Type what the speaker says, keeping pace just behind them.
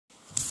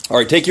All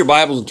right, take your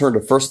Bibles and turn to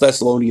 1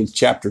 Thessalonians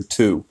chapter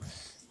 2.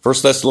 1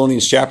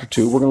 Thessalonians chapter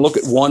 2. We're going to look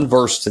at one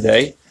verse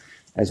today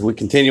as we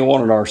continue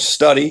on in our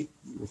study.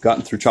 We've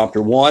gotten through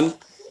chapter 1,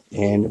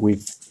 and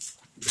we've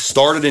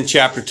started in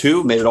chapter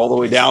 2, made it all the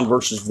way down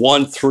verses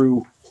 1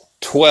 through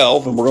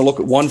 12, and we're going to look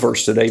at one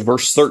verse today,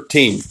 verse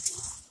 13.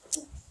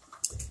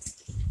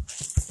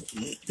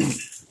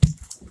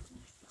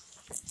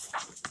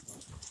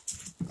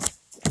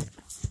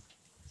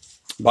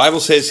 The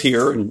Bible says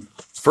here in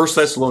 1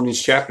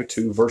 Thessalonians chapter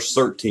 2, verse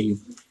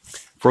 13,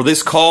 "For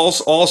this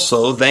cause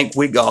also thank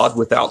we God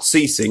without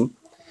ceasing,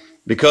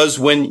 because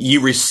when ye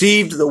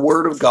received the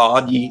word of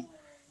God,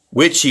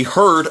 which ye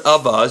heard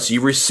of us, ye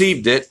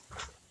received it,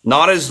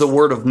 not as the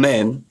word of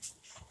men,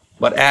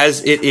 but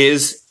as it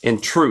is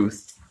in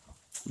truth,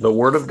 the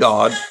word of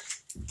God,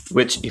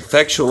 which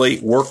effectually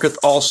worketh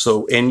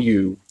also in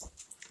you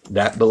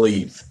that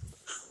believe."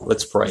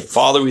 Let's pray.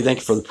 Father, we thank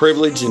you for the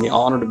privilege and the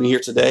honor to be here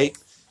today.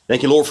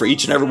 Thank you, Lord, for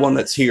each and every one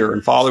that's here.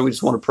 And Father, we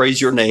just want to praise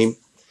your name,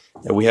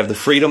 that we have the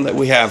freedom that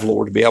we have,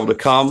 Lord, to be able to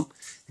come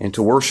and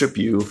to worship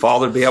you.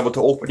 Father, to be able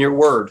to open your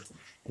word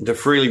and to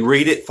freely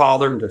read it,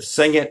 Father, and to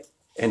sing it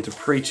and to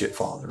preach it,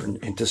 Father,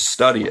 and to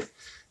study it.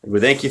 And we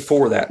thank you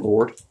for that,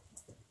 Lord.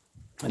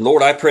 And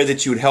Lord, I pray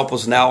that you would help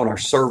us now in our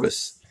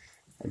service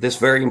at this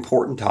very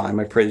important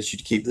time. I pray that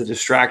you'd keep the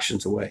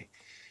distractions away.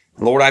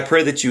 And Lord, I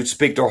pray that you would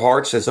speak to our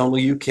hearts as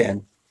only you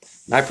can.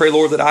 And I pray,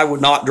 Lord, that I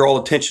would not draw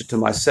attention to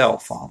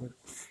myself, Father,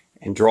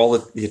 and draw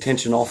the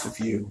attention off of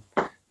you.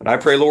 But I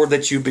pray, Lord,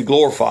 that you be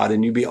glorified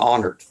and you be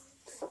honored.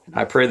 And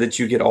I pray that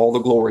you get all the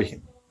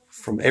glory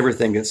from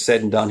everything that's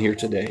said and done here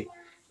today.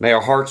 May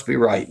our hearts be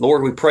right.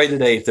 Lord, we pray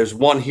today if there's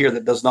one here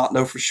that does not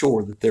know for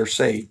sure that they're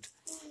saved.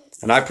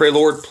 And I pray,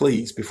 Lord,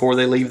 please, before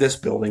they leave this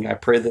building, I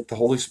pray that the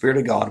Holy Spirit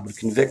of God would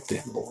convict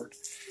them, Lord,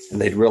 and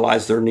they'd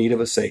realize their need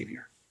of a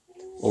Savior.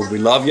 Lord, we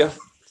love you,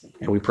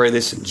 and we pray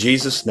this in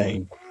Jesus'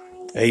 name.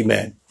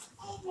 Amen.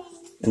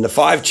 In the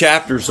 5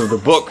 chapters of the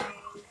book,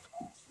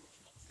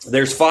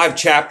 there's 5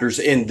 chapters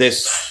in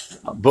this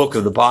book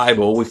of the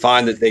Bible. We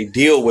find that they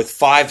deal with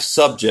 5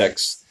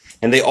 subjects,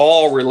 and they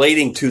all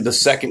relating to the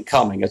second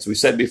coming. As we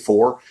said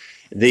before,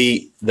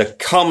 the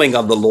coming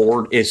of the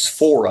Lord is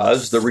for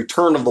us. The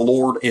return of the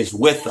Lord is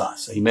with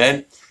us.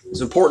 Amen. It's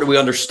important we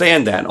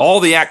understand that. All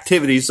the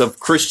activities of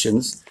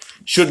Christians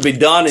should be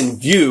done in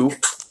view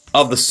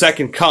of the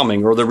second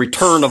coming or the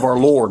return of our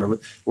Lord.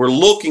 We're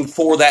looking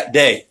for that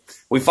day.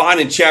 We find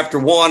in chapter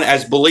 1,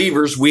 as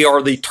believers, we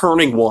are the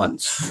turning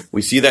ones.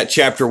 We see that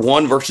chapter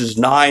 1, verses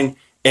 9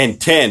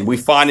 and 10. We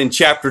find in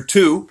chapter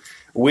 2,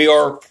 we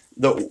are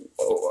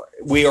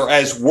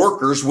as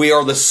workers, we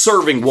are the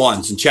serving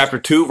ones. In chapter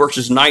 2,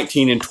 verses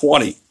 19 and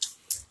 20.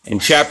 In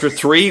chapter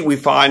 3, we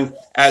find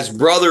as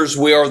brothers,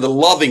 we are the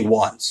loving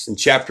ones. In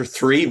chapter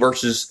 3,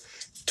 verses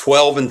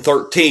 12 and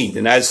 13.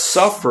 And as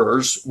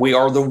sufferers, we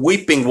are the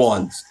weeping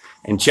ones.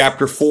 In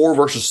chapter 4,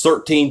 verses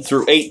 13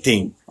 through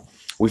 18.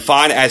 We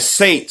find as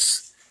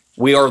saints,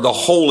 we are the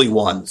holy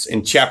ones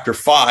in chapter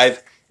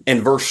 5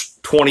 and verse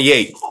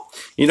 28.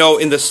 You know,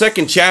 in the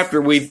second chapter,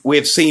 we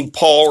have seen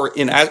Paul,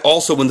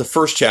 also in the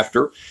first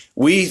chapter,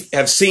 we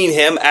have seen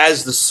him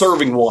as the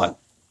serving one.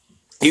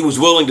 He was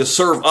willing to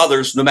serve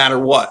others no matter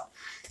what.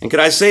 And can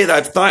I say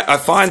that I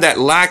find that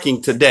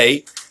lacking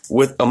today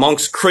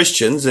amongst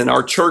Christians in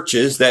our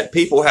churches, that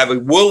people have a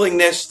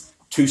willingness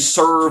to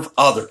serve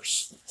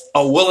others.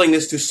 A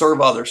willingness to serve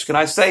others. Can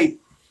I say,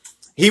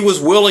 he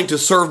was willing to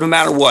serve no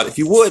matter what. If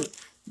you would,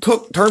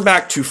 turn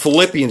back to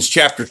Philippians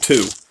chapter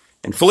 2.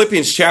 In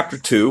Philippians chapter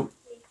 2,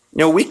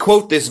 we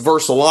quote this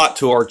verse a lot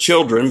to our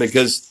children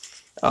because,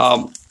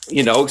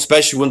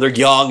 especially when they're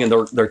young and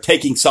they're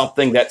taking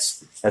something that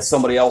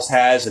somebody else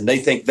has and they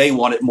think they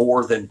want it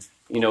more than,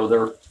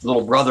 their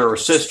little brother or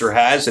sister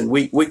has. And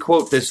we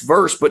quote this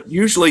verse, but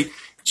usually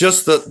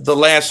just the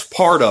last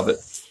part of it.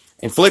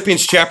 In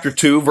Philippians chapter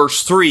 2,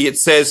 verse 3, it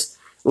says,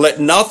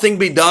 "Let nothing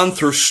be done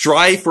through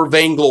strife or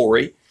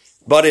vainglory,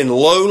 but in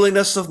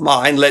lowliness of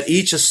mind, let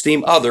each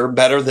esteem other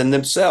better than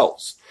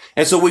themselves."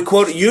 And so we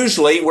quote it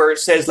usually where it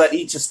says, "Let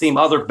each esteem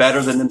other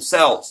better than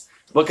themselves."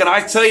 But can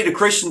I tell you, the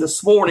Christian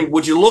this morning,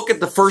 would you look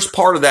at the first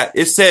part of that?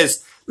 It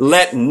says,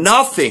 "Let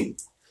nothing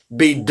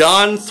be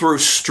done through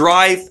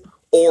strife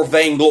or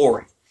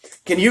vainglory."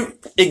 Can you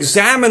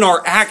examine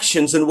our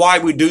actions and why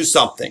we do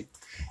something?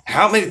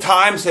 How many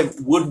times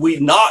would we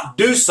not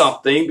do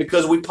something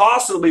because we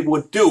possibly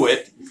would do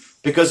it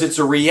because it's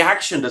a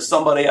reaction to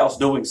somebody else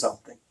doing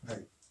something?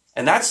 Right.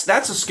 And that's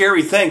a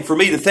scary thing for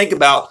me to think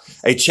about,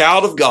 a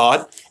child of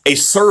God, a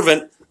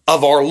servant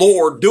of our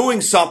Lord,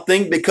 doing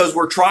something because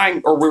we're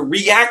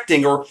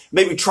reacting or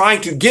maybe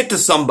trying to get to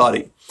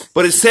somebody.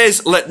 But it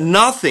says, "Let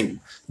nothing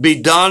be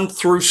done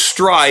through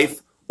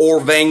strife or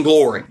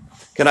vainglory."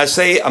 Can I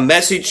say a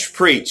message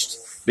preached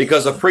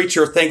because a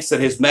preacher thinks that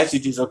his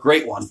message is a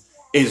great one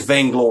is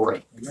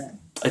vainglory. Amen.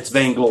 It's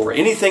vainglory.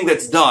 Anything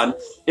that's done,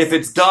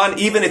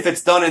 even if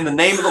it's done in the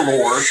name of the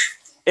Lord,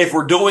 if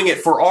we're doing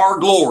it for our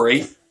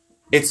glory,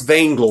 it's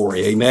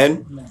vainglory.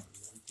 Amen. Amen.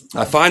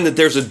 I find that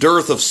there's a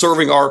dearth of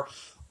serving our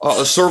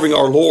serving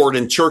our Lord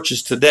in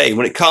churches today.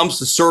 When it comes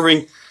to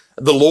serving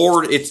the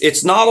Lord,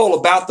 it's not all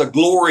about the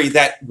glory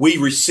that we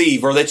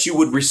receive or that you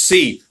would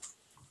receive.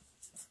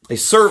 A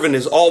servant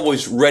is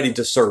always ready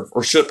to serve,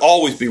 or should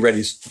always be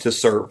ready to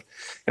serve.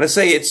 And I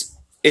say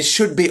it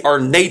should be our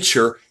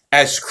nature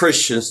as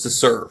Christians to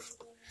serve.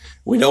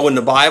 We know in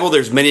the Bible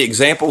there's many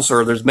examples,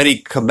 or there's many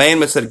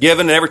commandments that are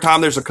given, and every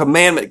time there's a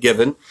commandment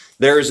given,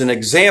 there is an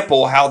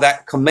example how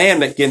that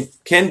commandment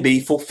can be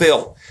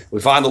fulfilled.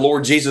 We find the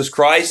Lord Jesus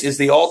Christ is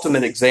the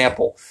ultimate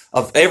example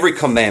of every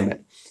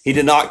commandment. He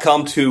did not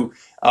come to,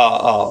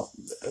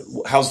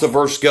 how's the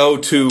verse go,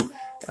 to,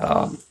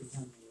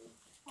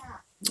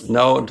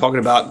 no, I'm talking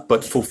about,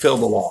 but fulfill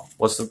the law.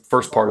 What's the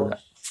first part of that?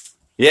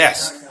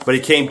 Yes, but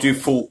he came to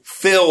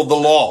fulfill the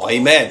law.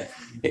 Amen.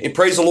 And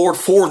praise the Lord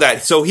for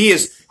that. So he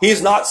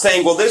is not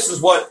saying, well, this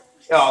is what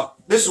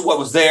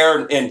was there,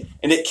 and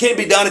it can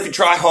be done if you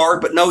try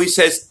hard. But no, he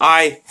says,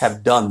 I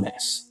have done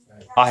this.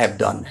 I have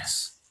done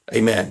this.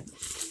 Amen.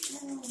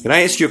 Can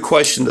I ask you a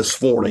question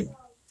this morning?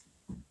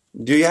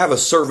 Do you have a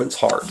servant's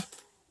heart?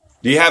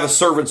 Do you have a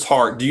servant's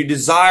heart? Do you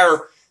desire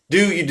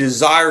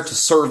to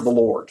serve the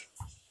Lord?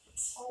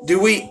 Do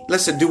we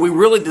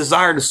really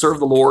desire to serve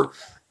the Lord?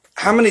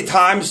 How many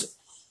times,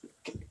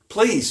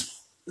 please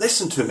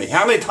listen to me,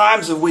 how many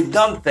times have we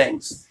done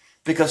things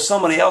because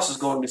somebody else is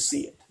going to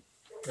see it?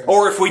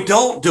 Or if we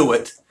don't do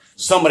it,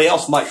 somebody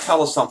else might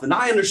tell us something.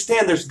 I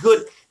understand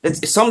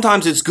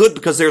sometimes it's good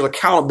because there's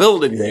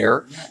accountability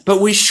there,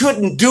 but we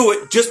shouldn't do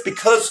it just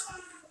because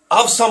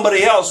of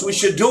somebody else. We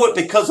should do it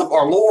because of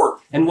our Lord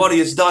and what he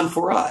has done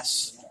for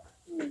us.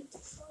 The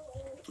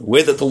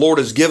way that the Lord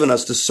has given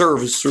us to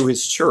serve is through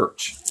his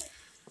church.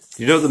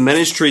 You know, the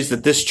ministries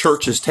that this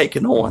church has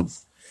taken on,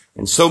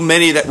 and so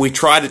many that we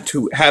try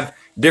to have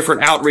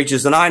different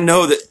outreaches. And I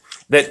know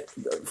that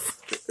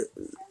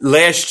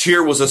last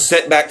year was a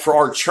setback for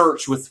our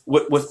church with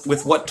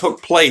what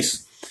took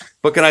place.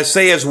 But can I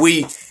say, as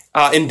we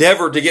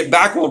endeavor to get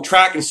back on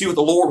track and see what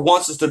the Lord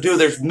wants us to do,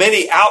 there's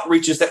many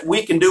outreaches that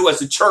we can do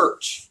as a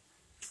church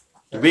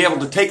to be able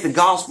to take the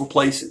gospel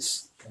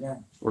places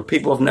where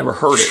people have never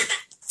heard it.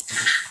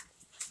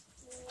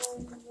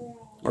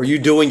 Are you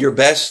doing your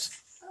best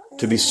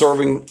to be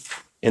serving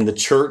in the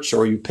church,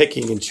 or are you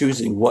picking and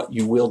choosing what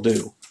you will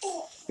do?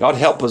 God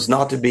help us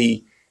not to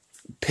be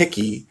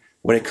picky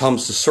when it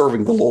comes to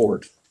serving the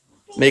Lord.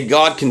 May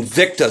God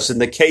convict us in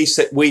the case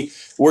that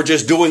we're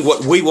just doing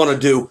what we want to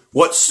do,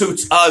 what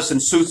suits us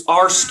and suits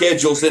our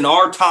schedules and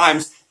our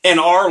times and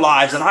our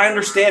lives. And I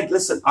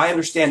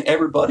understand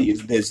everybody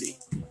is busy.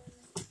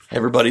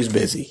 Everybody's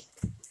busy.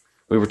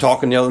 We were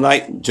talking the other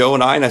night, Joe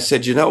and I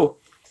said,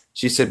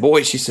 she said,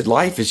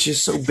 life is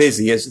just so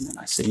busy, isn't it? And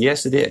I said,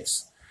 yes, it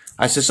is.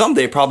 I said,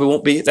 someday it probably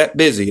won't be that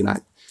busy.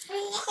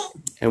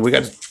 And we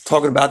got to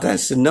talking about that. I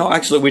said, no,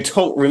 actually, we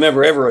don't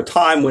remember ever a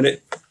time when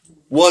it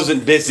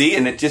wasn't busy,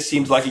 and it just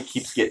seems like it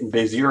keeps getting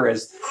busier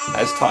as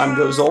time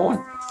goes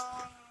on.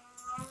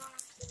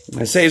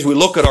 I say, as we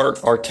look at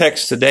our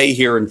text today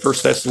here in 1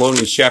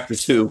 Thessalonians chapter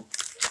 2,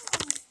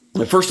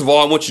 and first of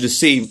all, I want you to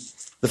see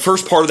the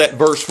first part of that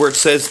verse where it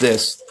says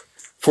this: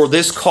 for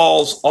this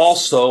cause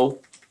also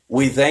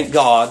we thank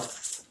God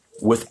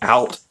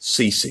without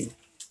ceasing.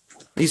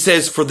 He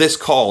says, for this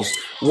cause.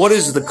 What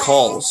is the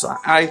cause?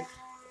 I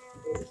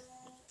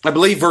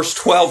believe verse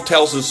 12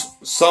 tells us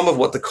some of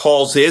what the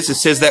cause is. It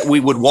says that we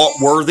would walk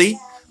worthy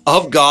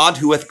of God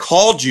who hath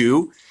called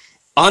you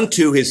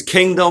unto his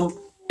kingdom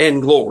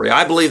and glory.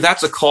 I believe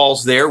that's a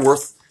cause there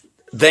worth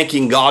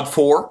thanking God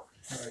for.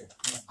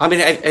 I mean,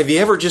 have you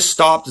ever just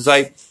stopped, as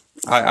I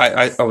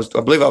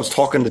believe I was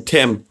talking to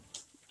Tim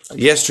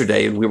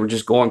yesterday, and we were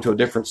just going to a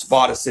different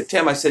spot. I said,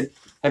 Tim,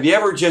 have you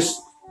ever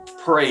just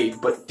prayed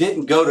but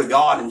didn't go to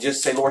God and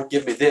just say, Lord,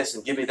 give me this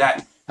and give me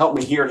that, help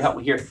me here and help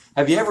me here?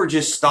 Have you ever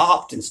just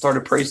stopped and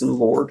started praising the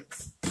Lord?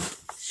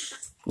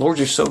 Lord,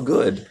 you're so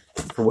good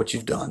for what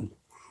you've done.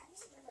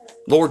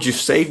 Lord, you've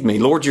saved me.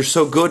 Lord, you're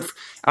so good.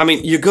 I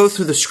mean, you go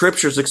through the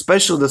scriptures,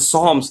 especially the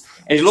Psalms,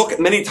 and you look at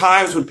many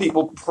times when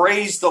people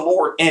praise the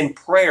Lord in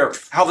prayer,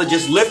 how they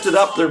just lifted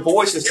up their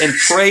voices and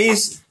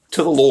praise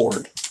to the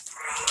Lord.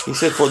 He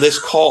said, for this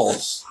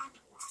cause.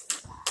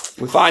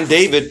 We find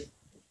David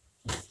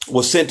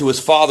was sent to his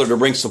father to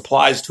bring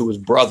supplies to his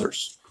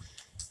brothers.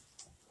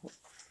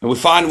 And we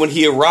find when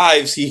he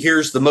arrives, he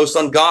hears the most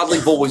ungodly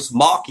voice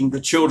mocking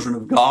the children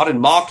of God and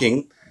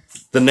mocking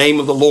the name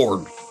of the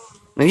Lord.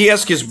 And he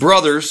asks his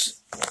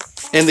brothers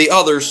and the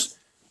others,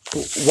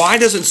 why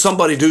doesn't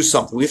somebody do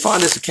something? We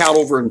find this account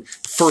over in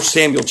 1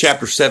 Samuel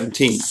chapter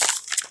 17.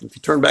 If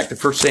you turn back to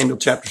 1 Samuel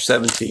chapter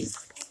 17.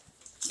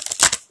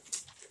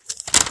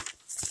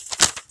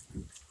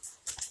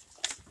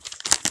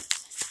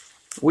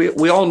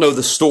 We all know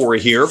the story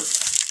here.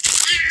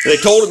 They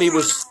told him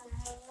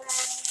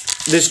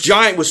this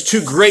giant was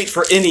too great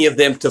for any of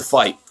them to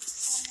fight.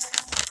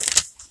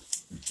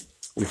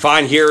 We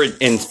find here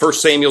in 1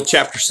 Samuel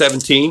chapter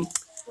 17,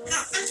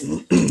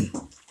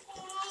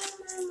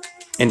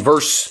 in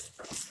verse,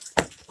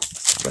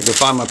 if I can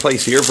find my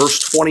place here, verse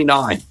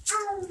 29.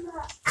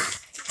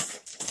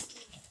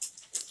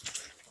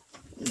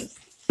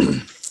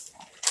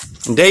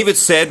 And David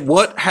said,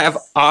 what have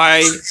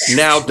I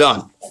now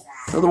done?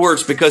 In other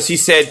words, because he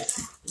said,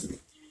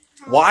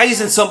 why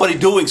isn't somebody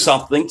doing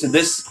something to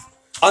this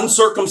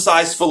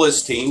uncircumcised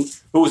Philistine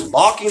who is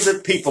mocking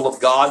the people of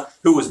God,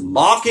 who is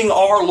mocking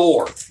our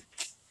Lord?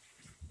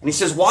 And he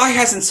says, why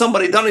hasn't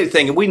somebody done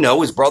anything? And we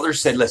know his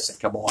brothers said, listen,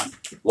 come on.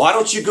 Why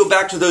don't you go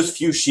back to those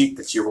few sheep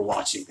that you were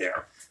watching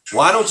there?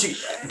 Why don't you?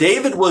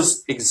 David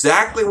was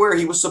exactly where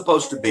he was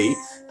supposed to be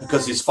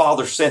because his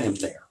father sent him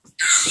there.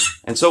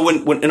 And so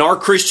when in our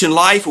Christian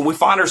life, when we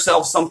find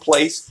ourselves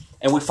someplace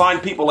and we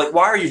find people like,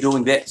 why are you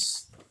doing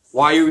this?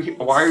 Why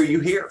are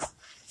you here?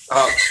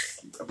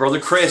 Brother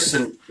Chris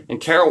and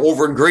Carol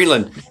over in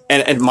Greenland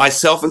and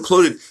myself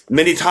included,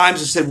 many times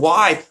have said,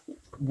 why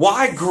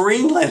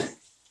Greenland?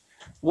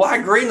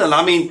 Why Greenland?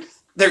 I mean,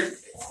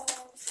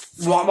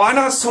 why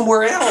not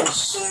somewhere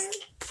else?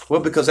 Well,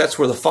 because that's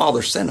where the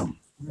Father sent him.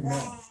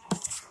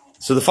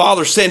 So the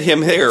Father sent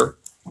him here,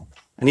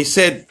 and he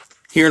said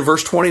here in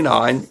verse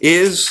 29,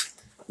 is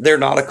there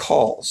not a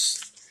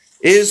cause?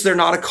 Is there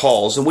not a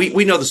cause? And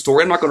we know the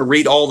story. I'm not going to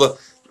read all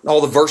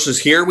the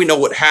verses here. We know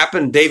what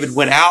happened. David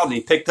went out and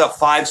he picked up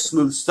 5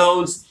 smooth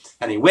stones,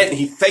 and he went and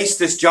he faced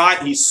this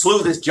giant. He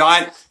slew this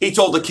giant. He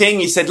told the king,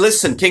 he said,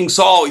 listen, King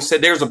Saul, he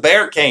said, there's a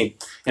bear came.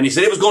 And he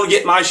said, it was going to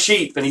get my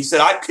sheep. And he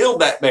said, I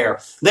killed that bear.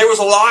 There was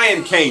a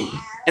lion came.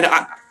 And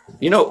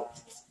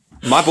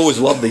my boys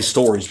love these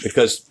stories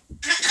because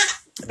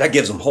that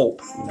gives them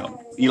hope.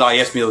 Eli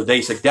asked me the other day,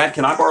 he said, Dad,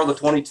 can I borrow the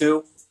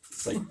 22?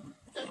 It's like,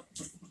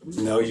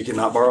 no, you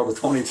cannot borrow the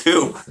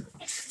 22.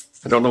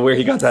 I don't know where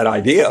he got that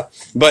idea,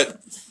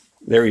 but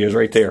there he is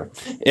right there.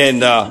 And,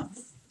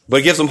 but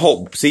it gives them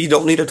hope. See, you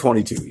don't need a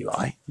 22,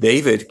 Eli.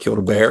 David killed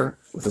a bear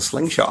with a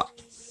slingshot.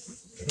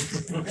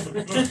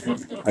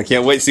 I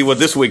can't wait to see what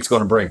this week's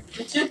going to bring.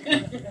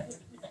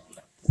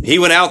 He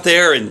went out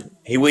there and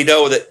we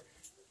know that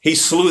he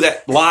slew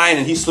that lion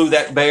and he slew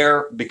that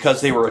bear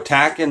because they were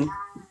attacking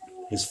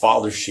his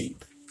father's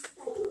sheep.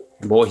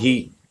 And boy,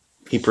 he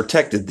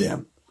protected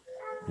them.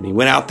 And he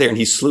went out there and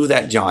he slew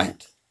that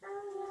giant.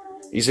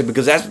 He said,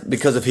 because that's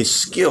because of his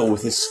skill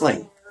with his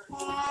sling.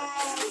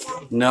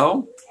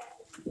 No.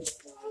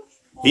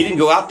 He didn't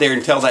go out there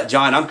and tell that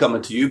giant, I'm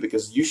coming to you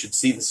because you should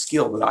see the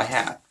skill that I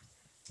have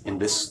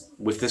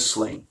with this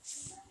sling.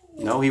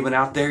 No, he went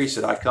out there. He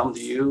said, I come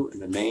to you in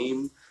the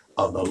name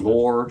of the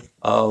Lord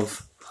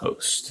of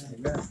hosts.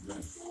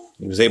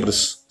 He was able to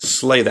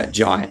slay that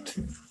giant.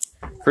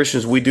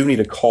 Christians, we do need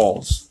a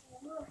cause.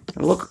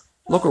 And look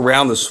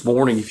around this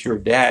morning. If you're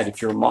a dad,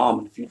 if you're a mom,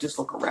 and if you just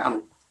look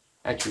around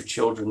at your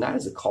children, that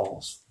is a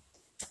cause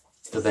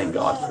to thank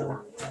God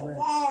for.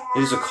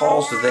 It is a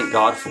cause to thank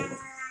God for.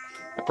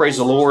 I praise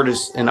the Lord.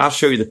 And I'll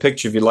show you the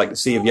picture if you'd like to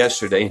see of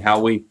yesterday, how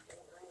we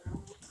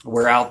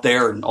were out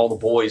there and all the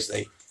boys,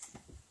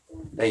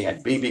 they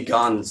had BB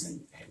guns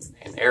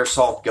and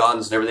airsoft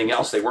guns and everything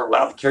else. They weren't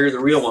allowed to carry the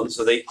real ones.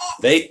 So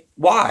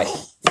why?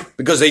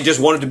 Because they just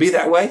wanted to be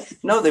that way?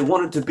 No, they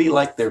wanted to be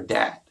like their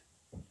dad.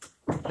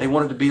 They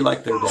wanted to be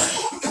like their dad.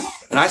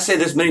 And I say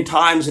this many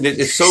times, and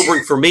it's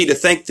sobering for me to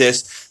think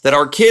this, that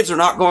our kids are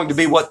not going to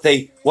be what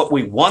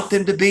we want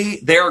them to be.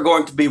 They are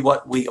going to be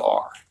what we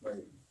are.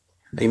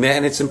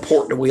 Amen. It's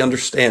important that we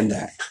understand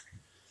that.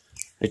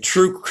 A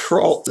true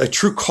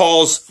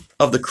cause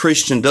of the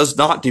Christian does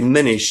not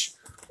diminish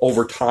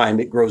over time.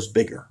 It grows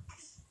bigger.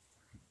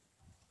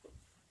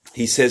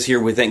 He says here,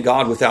 we thank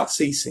God without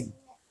ceasing.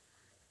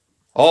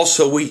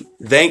 Also, we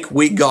thank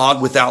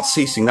God without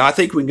ceasing. Now, I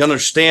think we can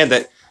understand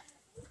that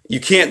you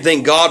can't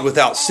thank God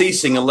without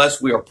ceasing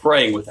unless we are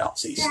praying without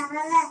ceasing.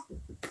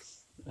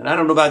 And I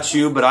don't know about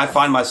you, but I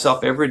find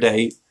myself every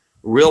day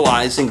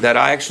realizing that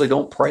I actually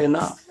don't pray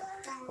enough.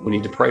 We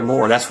need to pray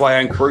more. That's why I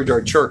encourage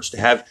our church to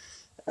have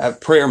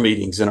prayer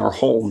meetings in our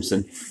homes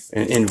and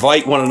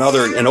invite one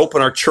another and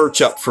open our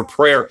church up for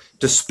prayer,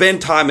 to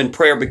spend time in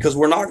prayer, because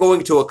we're not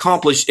going to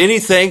accomplish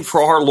anything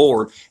for our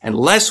Lord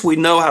unless we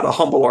know how to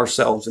humble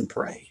ourselves and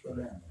pray.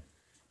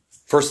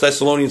 1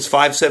 Thessalonians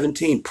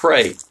 5:17,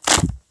 pray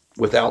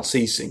without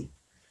ceasing.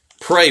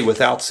 Pray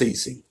without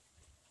ceasing.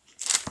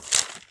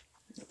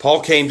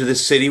 Paul came to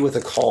this city with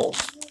a cause.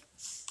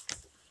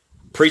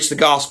 Preach the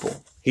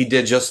gospel. He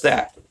did just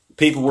that.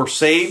 People were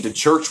saved, a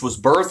church was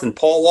birthed, and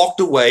Paul walked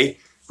away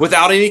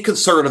without any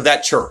concern of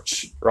that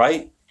church,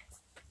 right?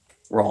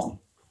 Wrong.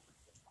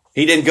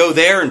 He didn't go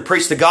there and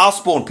preach the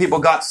gospel and people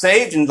got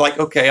saved and like,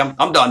 okay,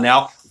 I'm done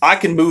now. I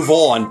can move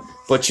on.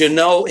 But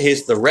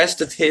the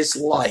rest of his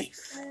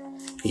life,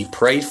 he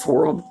prayed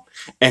for them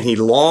and he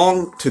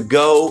longed to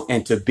go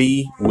and to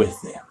be with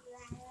them.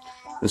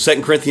 In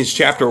 2 Corinthians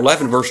chapter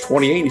 11, verse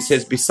 28, he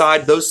says,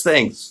 beside those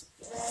things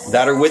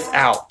that are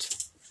without.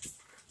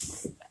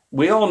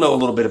 We all know a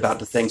little bit about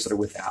the things that are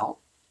without.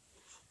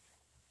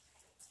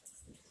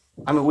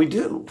 I mean, we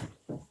do.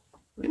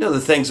 We know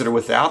the things that are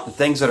without, the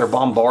things that are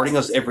bombarding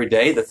us every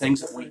day, the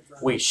things that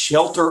we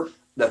shelter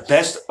the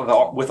best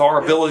with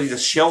our ability to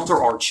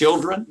shelter our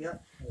children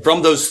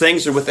from those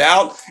things that are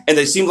without, and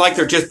they seem like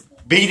they're just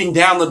beating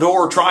down the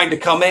door trying to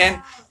come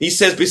in. He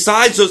says,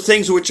 besides those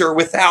things which are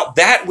without,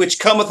 that which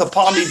cometh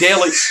upon me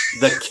daily,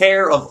 the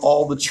care of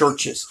all the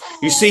churches.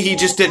 You see, he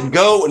just didn't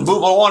go and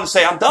move on and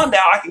say, I'm done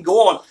now, I can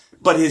go on.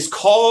 But his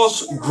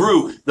cause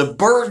grew. The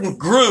burden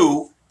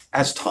grew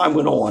as time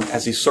went on,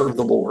 as he served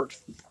the Lord.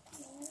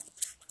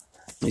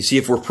 You see,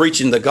 if we're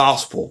preaching the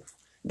gospel,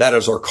 that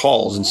is our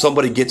cause, and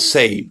somebody gets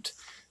saved.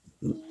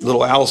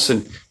 Little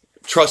Allison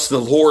trusts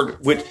in the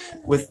Lord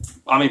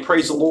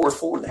praise the Lord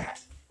for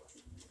that.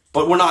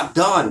 But we're not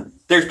done.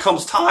 There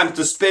comes time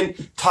to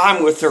spend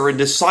time with her and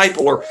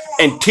disciple her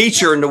and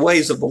teach her in the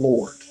ways of the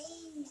Lord.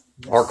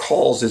 Our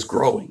cause is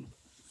growing.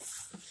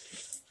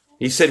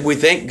 He said, we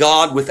thank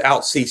God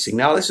without ceasing.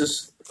 Now, this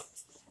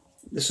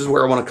is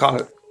where I want to kind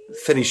of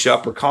finish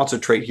up or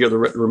concentrate here, the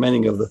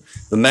remaining of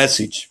the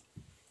message.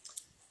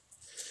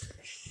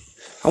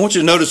 I want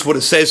you to notice what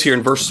it says here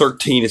in verse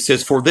 13. It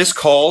says, for this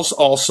cause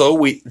also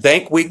we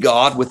thank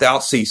God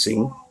without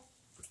ceasing.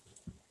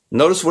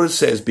 Notice what it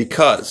says,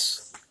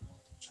 because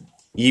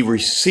ye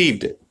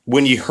received it.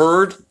 When ye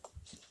heard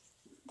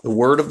the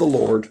word of the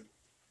Lord,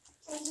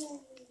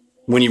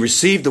 when ye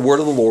received the word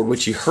of the Lord,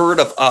 which ye heard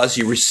of us,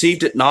 ye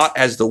received it not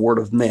as the word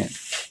of men,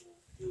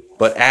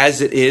 but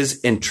as it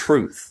is in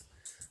truth,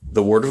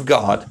 the word of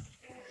God,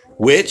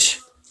 which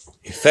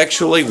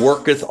effectually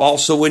worketh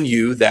also in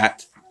you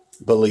that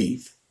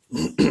believe.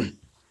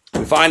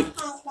 We find,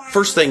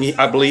 first thing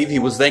I believe he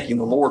was thanking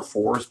the Lord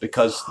for is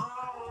because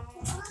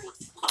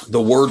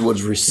the word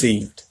was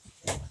received.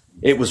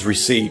 It was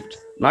received.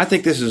 And I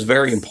think this is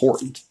very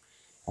important.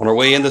 On our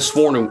way in this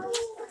morning,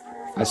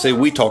 I say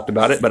we talked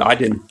about it, but I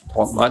didn't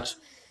talk much.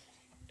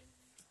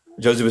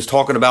 Josie was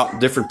talking about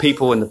different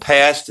people in the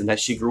past and that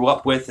she grew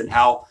up with and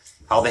how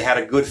they had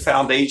a good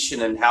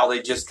foundation and how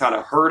they just kind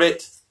of heard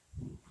it.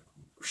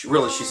 She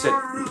said,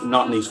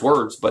 not in these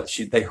words, but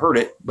they heard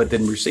it, but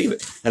didn't receive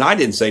it. And I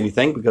didn't say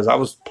anything because I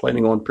was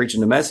planning on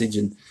preaching the message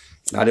and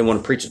I didn't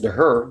want to preach it to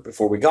her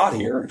before we got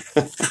here.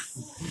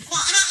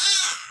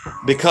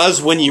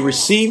 Because when ye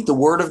received the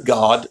word of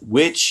God,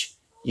 which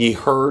ye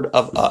heard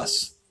of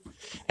us,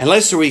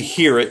 unless we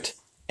hear it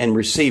and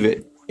receive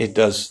it, it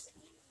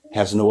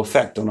has no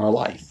effect on our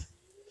life.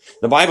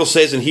 The Bible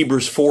says in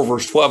Hebrews 4,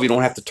 verse 12, you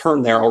don't have to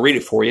turn there, I'll read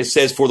it for you. It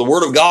says, for the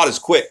word of God is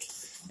quick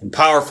and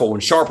powerful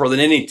and sharper than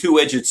any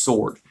two-edged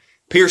sword,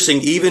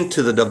 piercing even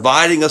to the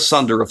dividing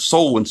asunder of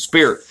soul and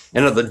spirit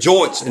and of the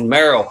joints and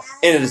marrow,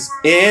 and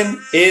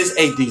is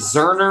a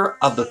discerner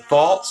of the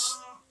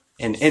thoughts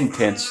and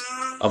intents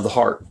of the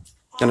heart.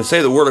 And I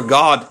say the word of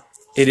God,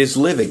 it is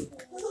living.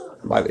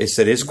 It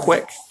said it's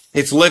quick.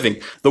 It's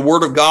living. The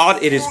word of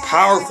God, it is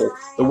powerful.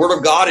 The word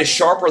of God is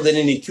sharper than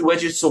any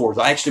two-edged swords.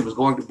 I actually was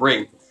going to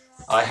bring,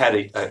 I had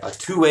a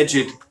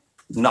two-edged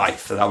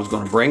knife that I was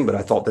going to bring, but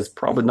I thought that's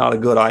probably not a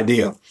good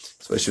idea,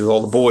 especially with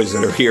all the boys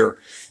that are here.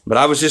 But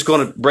I was just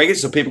going to bring it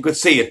so people could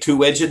see a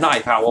two-edged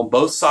knife, how on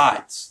both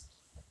sides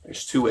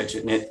there's two-edged,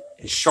 and it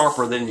is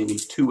sharper than any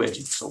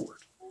two-edged sword.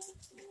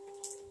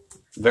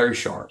 Very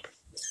sharp.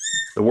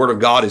 The word of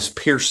God is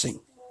piercing.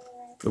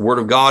 The word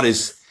of God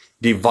is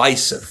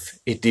divisive.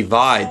 It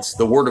divides.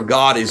 The word of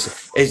God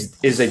is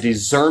a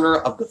discerner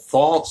of the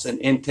thoughts and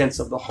intents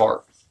of the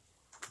heart.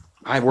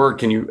 My word,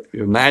 can you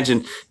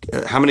imagine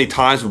how many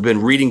times we've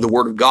been reading the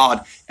word of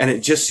God and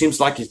it just seems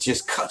like it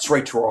just cuts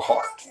right to our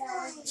heart.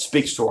 It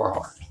speaks to our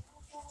heart.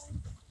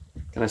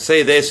 Can I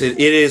say this? It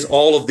is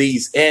all of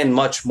these and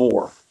much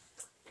more.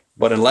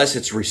 But unless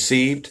it's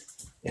received,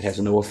 it has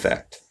no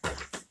effect.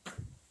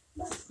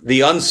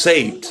 The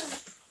unsaved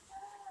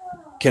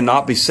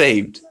cannot be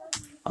saved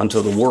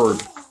until the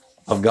word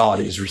of God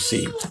is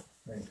received.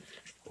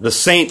 The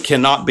saint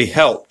cannot be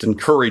helped,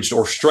 encouraged,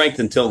 or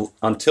strengthened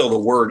until the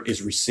word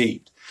is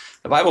received.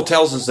 The Bible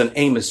tells us in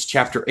Amos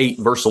chapter 8,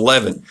 verse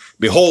 11,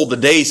 behold, the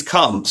days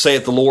come,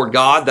 saith the Lord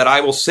God, that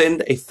I will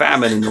send a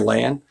famine in the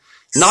land,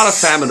 not a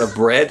famine of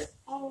bread,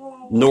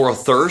 nor a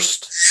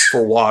thirst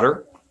for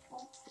water,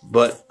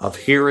 but of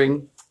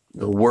hearing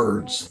the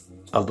words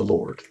of the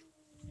Lord.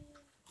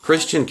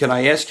 Christian, can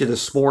I ask you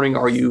this morning,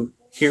 are you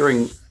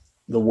hearing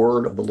the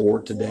word of the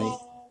Lord today?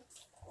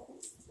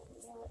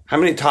 How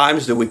many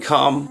times do we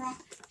come,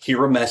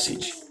 hear a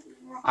message?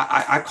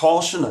 I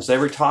caution us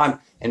every time,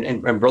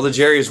 and Brother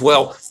Jerry as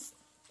well,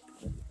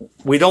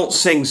 we don't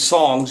sing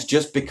songs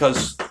just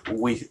because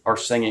we are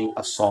singing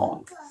a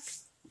song.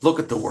 Look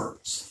at the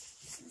words.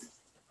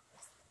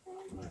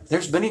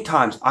 There's many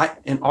times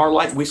in our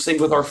life we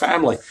sing with our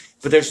family,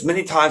 but there's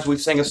many times we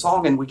sing a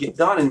song and we get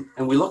done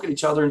and we look at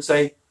each other and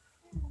say,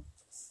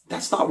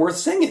 that's not worth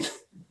singing.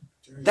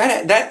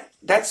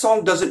 That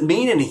song doesn't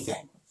mean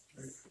anything.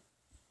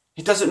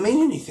 It doesn't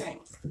mean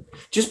anything.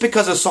 Just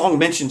because a song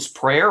mentions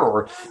prayer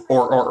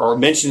or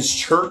mentions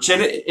church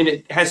in it,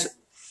 and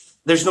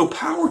there's no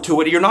power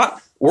to it. You're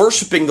not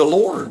worshiping the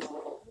Lord.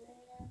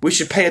 We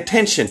should pay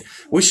attention.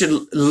 We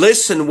should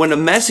listen when a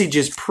message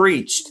is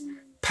preached.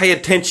 Pay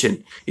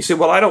attention. You say,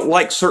 well, I don't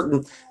like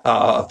certain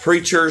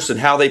preachers and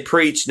how they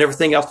preach and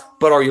everything else.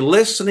 But are you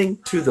listening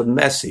to the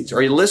message?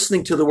 Are you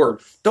listening to the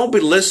word? Don't be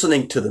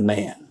listening to the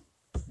man.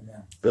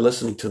 Be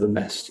listening to the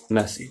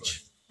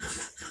message.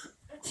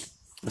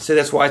 I say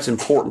that's why it's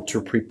important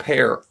to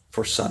prepare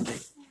for Sunday.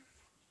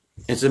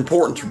 It's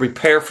important to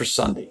prepare for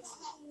Sunday.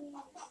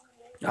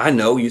 I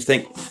know when you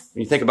think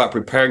about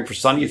preparing for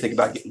Sunday, you think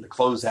about getting the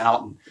clothes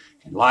out and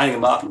lining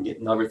them up and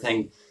getting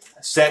everything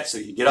set so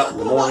you get up in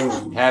the morning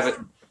and you have it.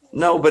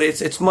 No, but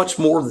it's much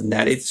more than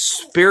that. It's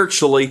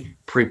spiritually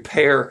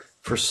prepare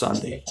for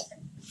Sunday.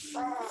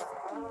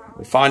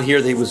 We find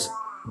here that he was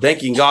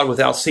thanking God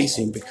without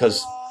ceasing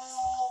because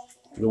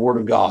the Word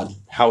of God,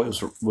 how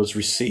it was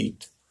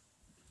received.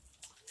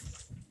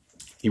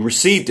 He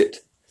received it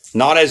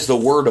not as the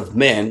word of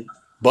men,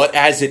 but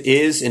as it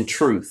is in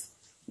truth,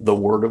 the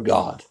Word of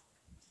God.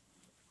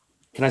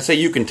 Can I say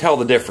you can tell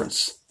the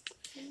difference?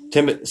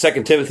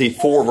 2 Timothy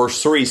 4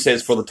 verse 3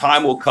 says, "For the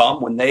time will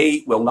come when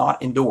they will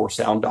not endure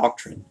sound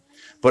doctrine,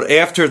 but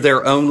after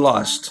their own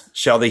lust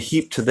shall they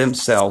heap to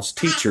themselves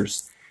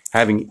teachers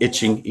having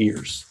itching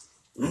ears."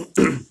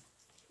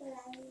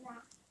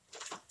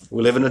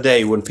 We live in a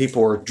day when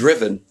people are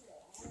driven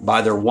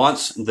by their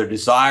wants and their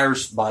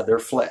desires, by their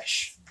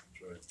flesh.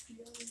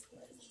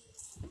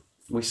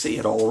 We see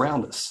it all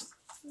around us.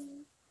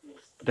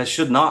 But that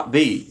should not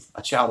be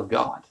a child of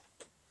God.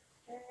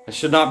 That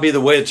should not be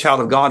the way a child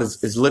of God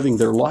is living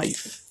their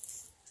life.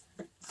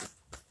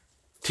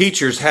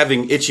 Teachers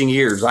having itching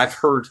ears. I've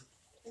heard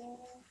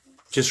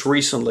just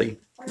recently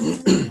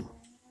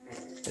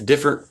at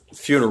different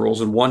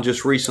funerals, and one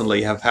just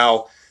recently, of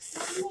how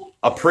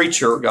a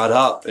preacher got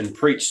up and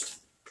preached,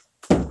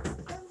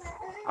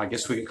 I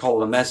guess we could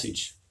call it a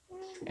message,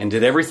 and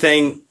did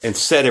everything and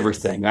said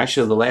everything.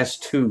 Actually, the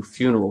last 2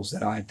 funerals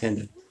that I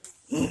attended,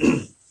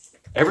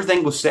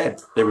 everything was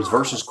said. There was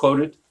verses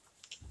quoted,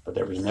 but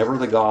there was never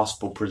the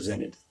gospel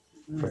presented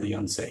for the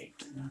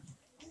unsaved.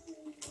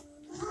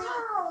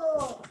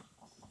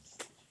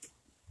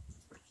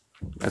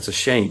 That's a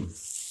shame.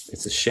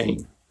 It's a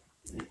shame.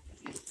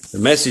 The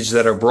message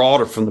that are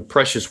brought are from the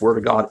precious Word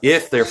of God.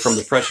 If they're from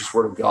the precious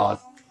Word of God,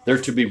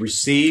 they're to be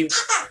received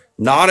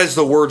not as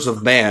the words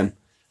of man,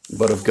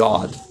 but of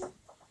God.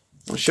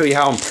 I'll show you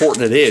how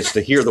important it is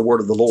to hear the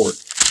word of the Lord.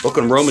 Look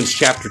in Romans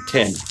chapter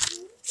 10.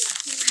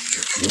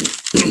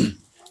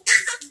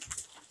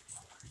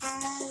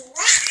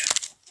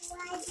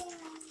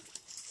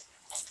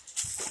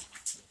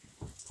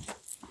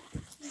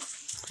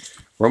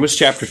 Romans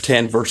chapter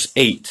 10, verse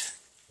 8.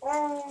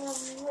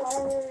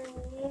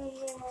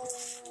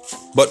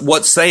 "But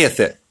what saith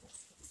it?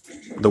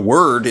 The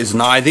word is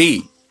nigh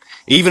thee,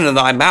 even in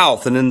thy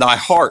mouth and in thy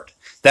heart.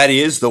 That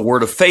is the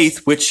word of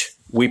faith which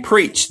we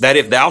preach, that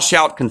if thou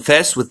shalt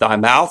confess with thy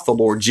mouth the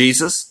Lord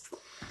Jesus,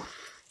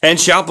 and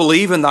shalt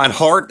believe in thine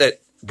heart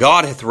that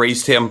God hath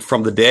raised him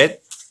from the dead,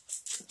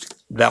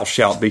 thou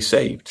shalt be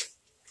saved.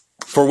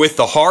 For with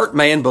the heart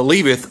man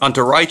believeth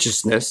unto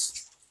righteousness,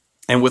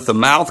 and with the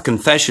mouth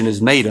confession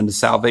is made unto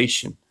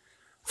salvation.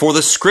 For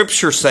the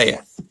scripture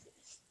saith,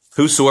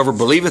 Whosoever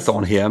believeth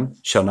on him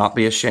shall not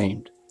be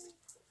ashamed.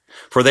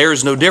 For there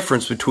is no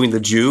difference between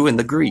the Jew and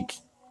the Greek.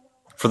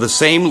 For the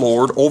same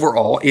Lord over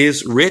all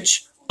is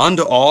rich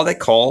unto all that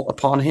call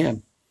upon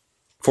him.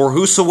 For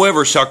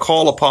whosoever shall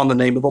call upon the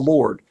name of the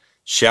Lord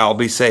shall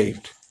be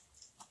saved.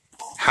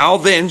 How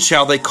then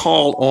shall they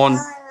call on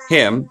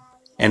him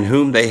in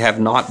whom they have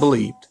not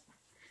believed?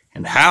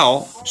 And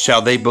how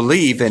shall they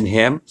believe in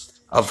him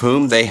of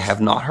whom they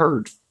have not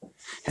heard?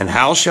 And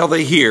how shall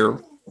they hear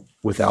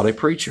without a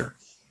preacher?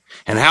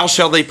 And how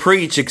shall they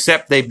preach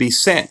except they be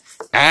sent?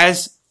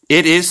 As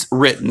it is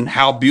written,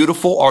 how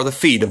beautiful are the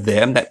feet of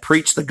them that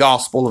preach the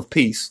gospel of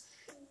peace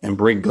and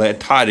bring glad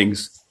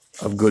tidings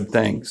of good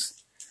things.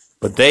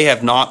 But they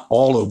have not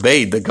all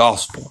obeyed the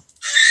gospel.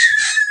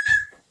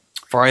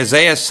 For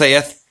Isaiah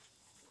saith,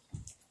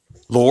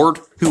 Lord,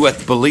 who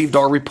hath believed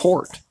our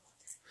report?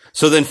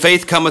 So then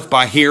faith cometh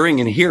by hearing,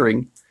 and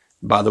hearing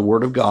by the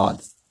word of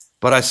God.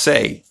 But I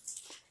say,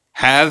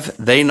 have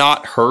they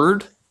not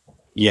heard?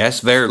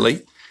 Yes,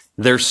 verily.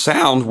 Their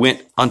sound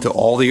went unto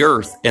all the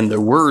earth, and their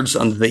words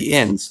unto the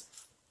ends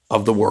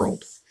of the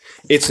world.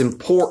 It's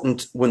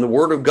important when the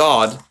word of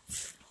God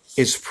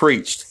is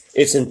preached.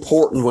 It's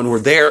important when we're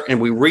there and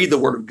we read the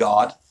word of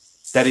God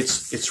that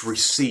it's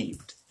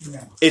received.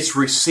 Yeah. It's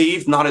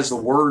received not as the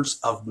words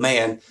of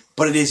man,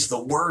 but it is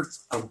the word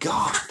of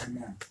God.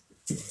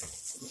 Yeah.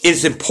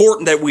 It's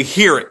important that we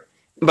hear it,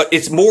 but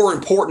it's more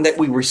important that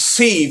we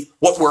receive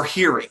what we're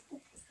hearing.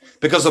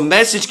 Because a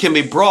message can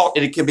be brought,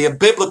 and it can be a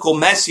biblical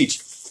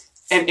message.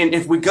 And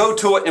if we go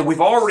to it and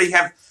we've already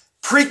have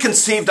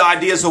preconceived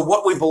ideas of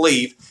what we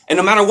believe, and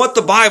no matter what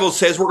the Bible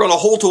says, we're going to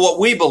hold to what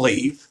we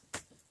believe,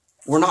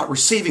 we're not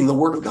receiving the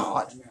word of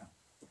God.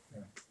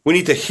 We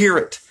need to hear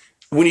it.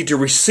 We need to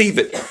receive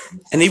it.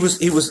 And he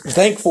was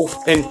thankful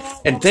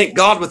and thank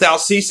God without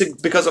ceasing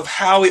because of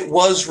how it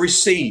was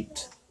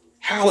received.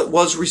 How it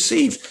was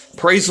received.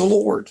 Praise the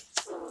Lord.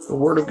 The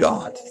word of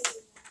God.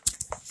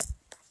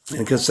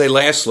 And I can say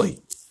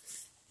lastly,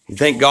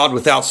 thank God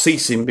without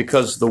ceasing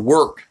because the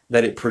work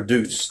that it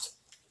produced.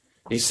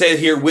 He said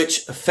here,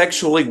 which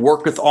effectually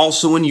worketh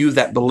also in you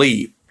that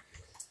believe.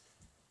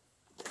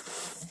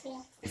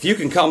 If you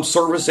can come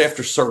service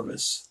after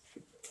service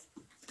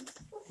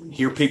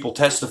hear people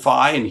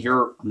testify and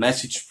hear a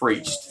message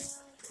preached,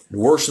 and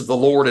worship the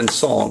Lord in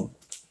song,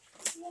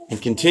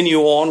 and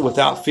continue on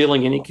without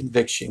feeling any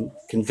conviction,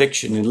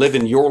 and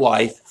living your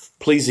life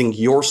pleasing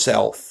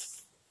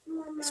yourself,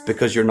 it's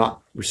because you're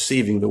not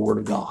receiving the Word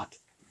of God.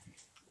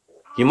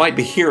 You might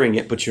be hearing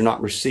it, but you're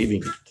not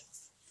receiving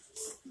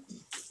it.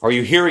 Are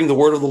you hearing the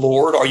word of the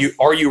Lord?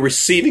 Are you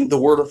receiving the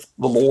word of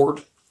the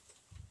Lord?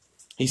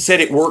 He said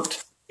it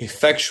worked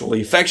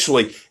effectually.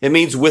 Effectually, it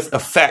means with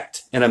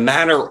effect, in a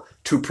manner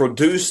to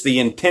produce the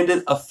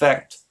intended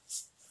effect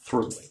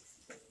thoroughly.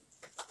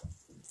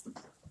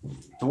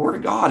 The word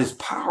of God is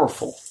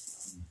powerful.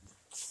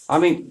 I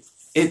mean,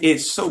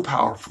 it's so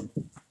powerful.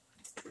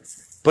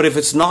 But if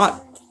it's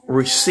not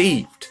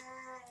received,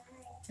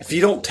 if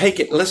you don't take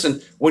it,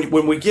 listen,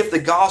 when we give the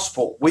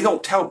gospel, we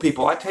don't tell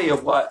people, I tell you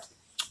what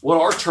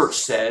our church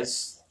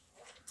says.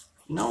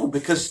 No,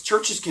 because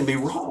churches can be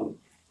wrong.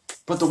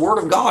 But the Word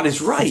of God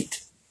is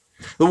right.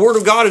 The Word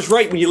of God is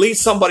right. When you lead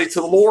somebody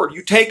to the Lord,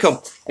 you take them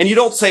and you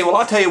don't say, well,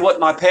 I'll tell you what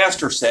my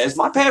pastor says.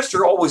 My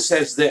pastor always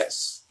says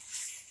this.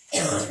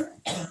 Your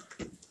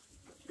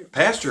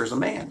pastor is a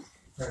man.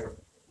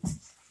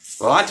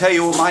 Well, I tell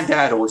you what my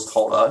dad always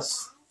taught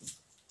us.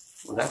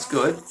 Well, that's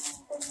good.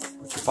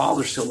 But your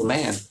father's still a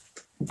man.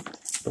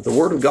 But the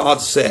Word of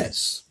God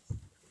says,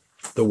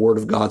 the Word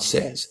of God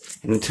says.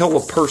 And until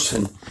a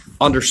person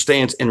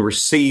understands and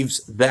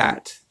receives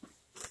that,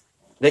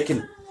 they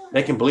can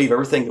believe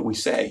everything that we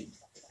say.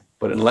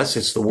 But unless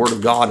it's the Word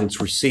of God and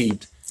it's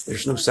received,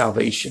 there's no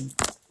salvation.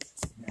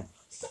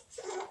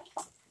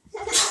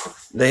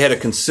 They had a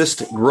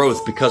consistent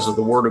growth because of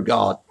the Word of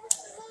God.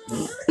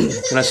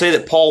 Can I say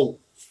that Paul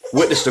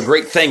witnessed a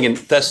great thing in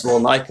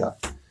Thessalonica?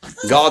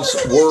 God's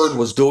Word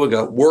was doing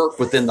a work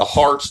within the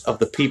hearts of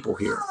the people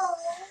here.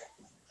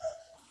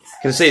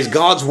 Can I say, is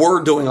God's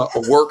Word doing a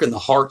work in the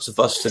hearts of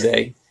us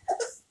today?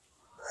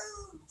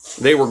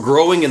 They were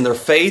growing in their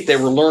faith. They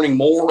were learning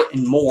more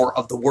and more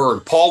of the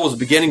Word. Paul was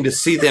beginning to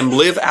see them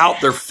live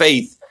out their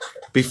faith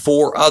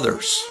before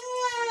others.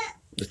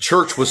 The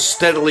church was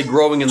steadily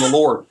growing in the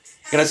Lord.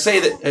 Can I say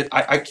that,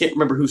 I can't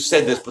remember who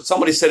said this, but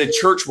somebody said a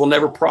church will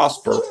never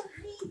prosper,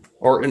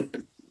 or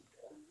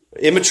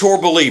immature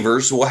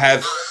believers will have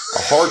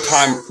a hard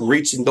time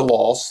reaching the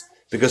lost,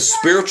 because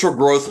spiritual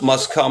growth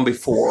must come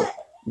before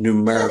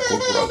numerical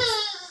growth.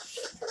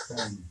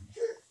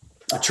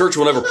 A church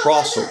will never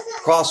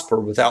prosper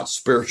without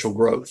spiritual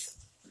growth.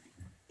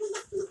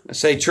 I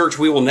say, church,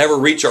 we will never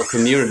reach our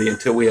community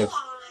until we have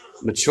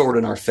matured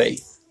in our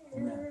faith.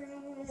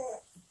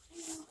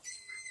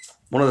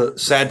 One of the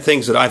sad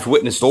things that I've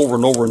witnessed over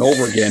and over and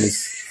over again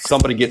is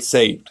somebody gets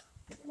saved.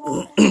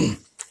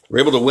 We're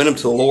able to win them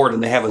to the Lord,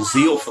 and they have a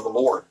zeal for the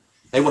Lord.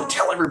 They will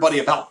tell everybody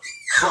about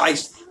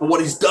Christ and what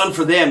He's done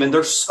for them, and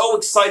they're so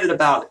excited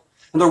about it.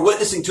 And they're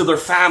witnessing to their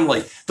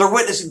family. They're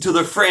witnessing to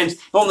their friends.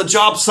 On the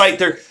job site,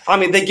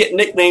 they get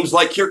nicknames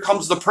like "Here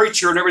Comes the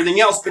Preacher" and everything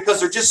else, because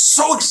they're just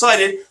so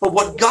excited of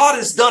what God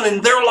has done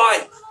in their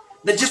life.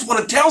 They just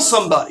want to tell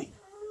somebody.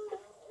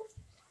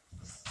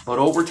 But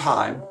over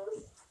time,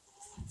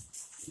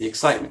 the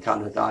excitement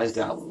kind of dies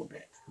down a little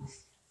bit.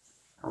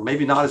 Or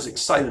maybe not as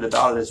excited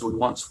about it as we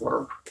once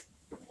were.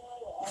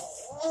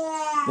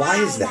 Why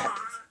is that?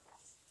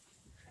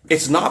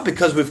 It's not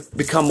because we've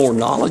become more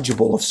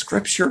knowledgeable of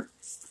Scripture.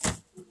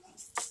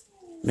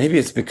 Maybe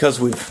it's because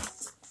we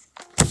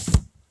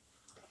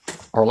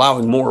are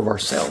allowing more of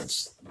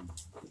ourselves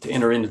to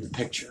enter into the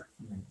picture.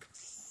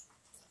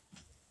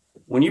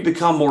 When you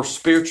become more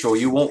spiritual,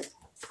 you won't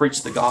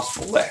preach the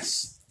gospel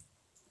less.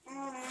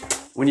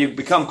 When you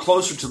become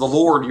closer to the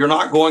Lord, you're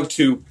not going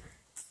to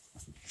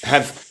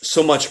have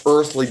so much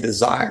earthly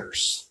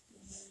desires.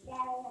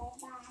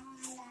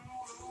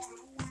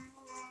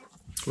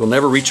 We'll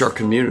never reach our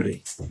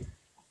community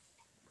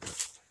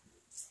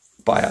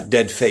by a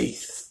dead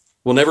faith.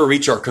 We'll never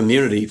reach our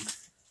community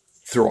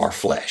through our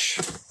flesh.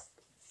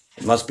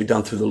 It must be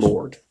done through the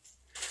Lord.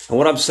 And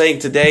what I'm saying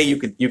today,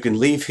 you can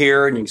leave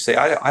here and you can say,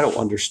 I don't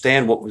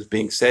understand what was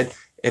being said.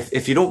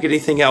 If you don't get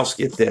anything else,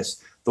 get this.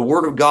 The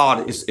Word of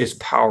God is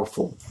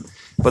powerful.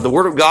 But the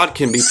Word of God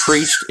can be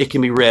preached. It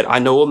can be read. I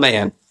know a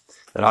man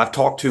that I've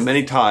talked to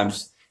many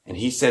times, and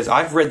he says,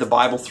 I've read the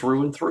Bible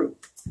through and through,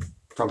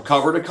 from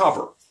cover to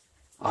cover.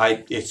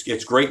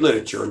 It's great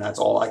literature, and that's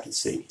all I can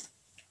see.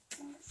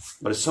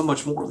 But it's so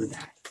much more than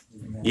that.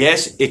 Amen.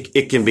 Yes,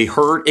 it can be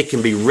heard, it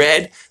can be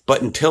read,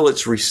 but until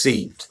it's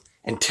received,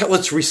 the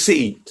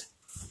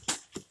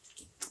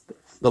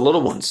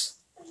little ones,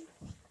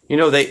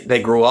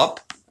 they grow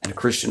up in a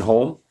Christian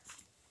home.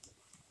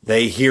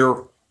 They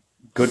hear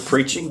good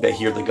preaching. They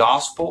hear the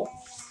gospel.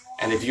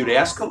 And if you'd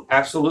ask them,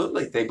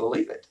 absolutely, they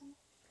believe it.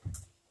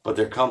 But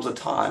there comes a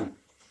time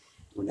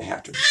when they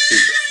have to receive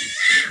it.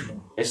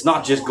 It's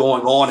not just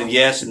going on and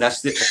yes, and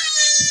that's it.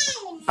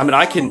 I mean,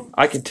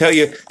 I can tell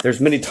you there's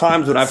many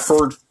times when I've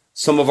heard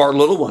some of our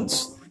little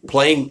ones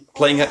playing,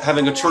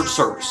 having a church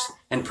service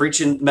and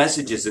preaching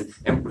messages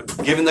and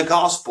giving the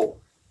gospel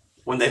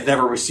when they've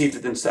never received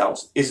it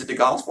themselves. Is it the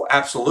gospel?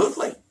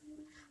 Absolutely.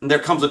 And there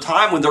comes a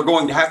time when they're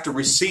going to have to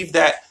receive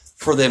that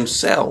for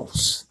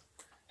themselves.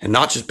 And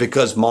not just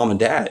because mom and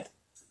dad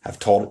have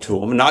taught it to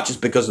them, and not just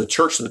because the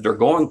church that they're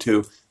going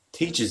to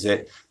teaches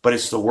it, but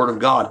it's the Word of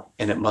God,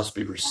 and it must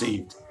be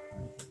received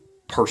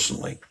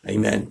personally.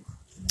 Amen.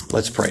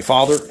 Let's pray.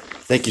 Father,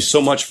 thank you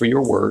so much for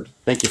your word.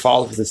 Thank you,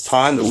 Father, for this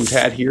time that we've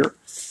had here.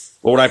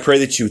 Lord, I pray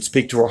that you would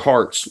speak to our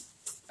hearts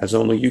as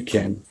only you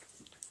can.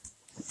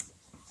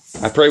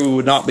 I pray we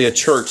would not be a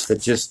church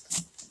that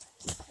just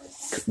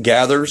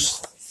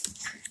gathers,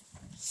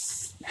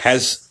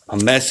 has a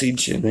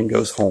message, and then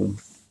goes home.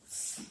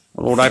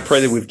 Lord, I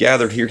pray that we've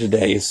gathered here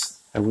today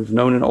and we've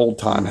known in old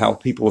time how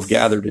people have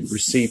gathered and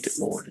received it,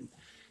 Lord, and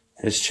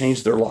has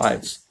changed their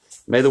lives.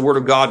 May the Word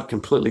of God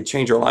completely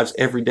change our lives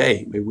every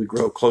day. May we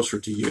grow closer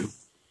to you.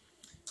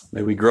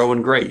 May we grow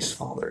in grace,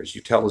 Father, as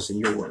you tell us in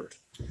your word.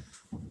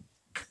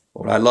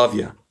 Lord, I love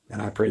you,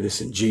 and I pray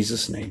this in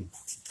Jesus' name.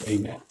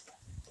 Amen.